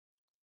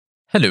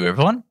Hello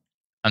everyone,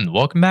 and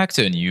welcome back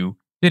to a new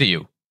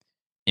video.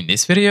 In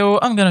this video,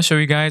 I'm going to show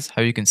you guys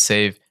how you can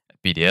save a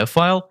PDF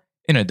file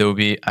in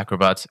Adobe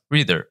Acrobat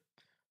Reader.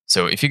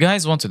 So if you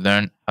guys want to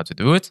learn how to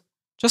do it,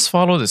 just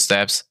follow the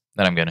steps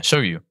that I'm going to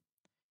show you.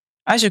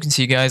 As you can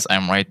see guys,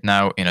 I'm right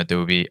now in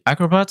Adobe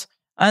Acrobat,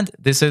 and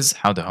this is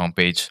how the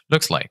homepage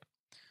looks like.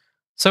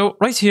 So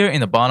right here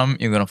in the bottom,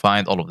 you're going to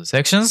find all of the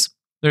sections.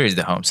 There is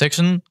the home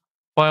section,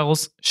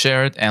 files,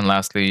 shared, and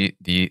lastly,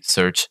 the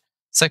search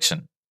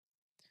section.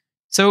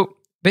 So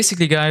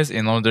basically, guys,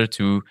 in order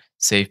to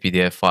save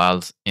PDF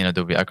files in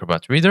Adobe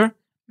Acrobat Reader,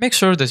 make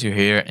sure that you're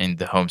here in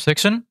the home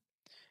section.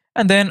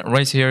 And then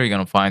right here, you're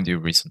going to find your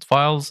recent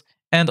files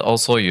and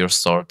also your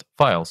stored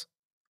files.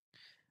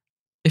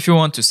 If you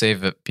want to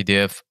save a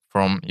PDF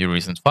from your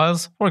recent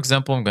files, for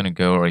example, I'm going to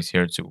go right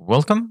here to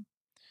Welcome,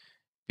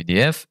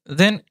 PDF,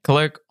 then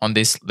click on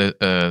this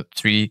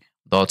three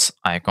dots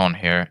icon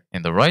here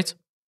in the right.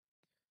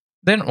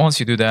 Then once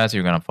you do that,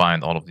 you're going to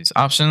find all of these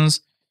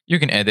options. You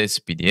can edit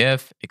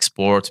PDF,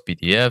 export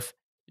PDF,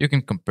 you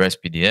can compress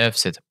PDF,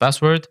 set a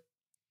password.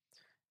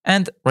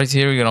 And right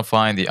here, you're going to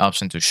find the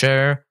option to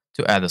share,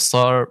 to add a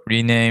star,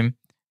 rename,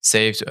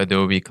 save to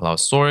Adobe Cloud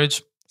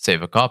Storage,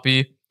 save a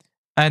copy,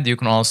 and you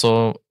can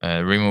also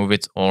remove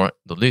it or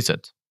delete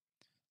it.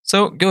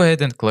 So go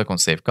ahead and click on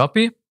Save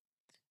Copy,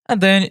 and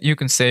then you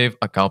can save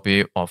a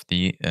copy of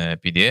the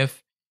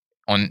PDF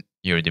on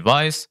your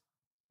device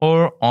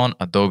or on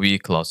Adobe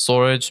Cloud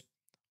Storage,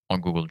 on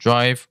Google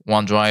Drive,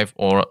 OneDrive,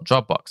 or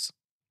Dropbox.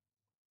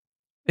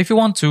 If you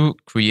want to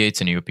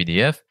create a new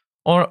PDF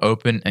or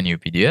open a new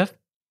PDF,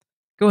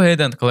 go ahead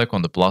and click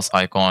on the plus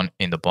icon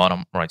in the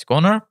bottom right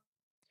corner.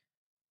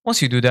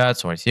 Once you do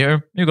that, right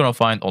here, you're going to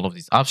find all of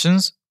these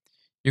options.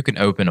 You can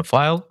open a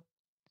file,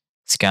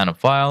 scan a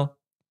file,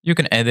 you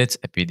can edit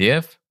a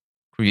PDF,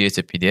 create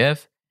a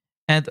PDF,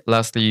 and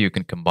lastly, you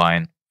can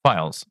combine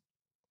files.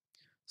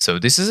 So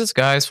this is it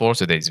guys for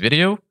today's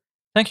video.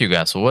 Thank you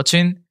guys for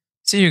watching.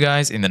 See you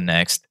guys in the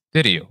next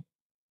video.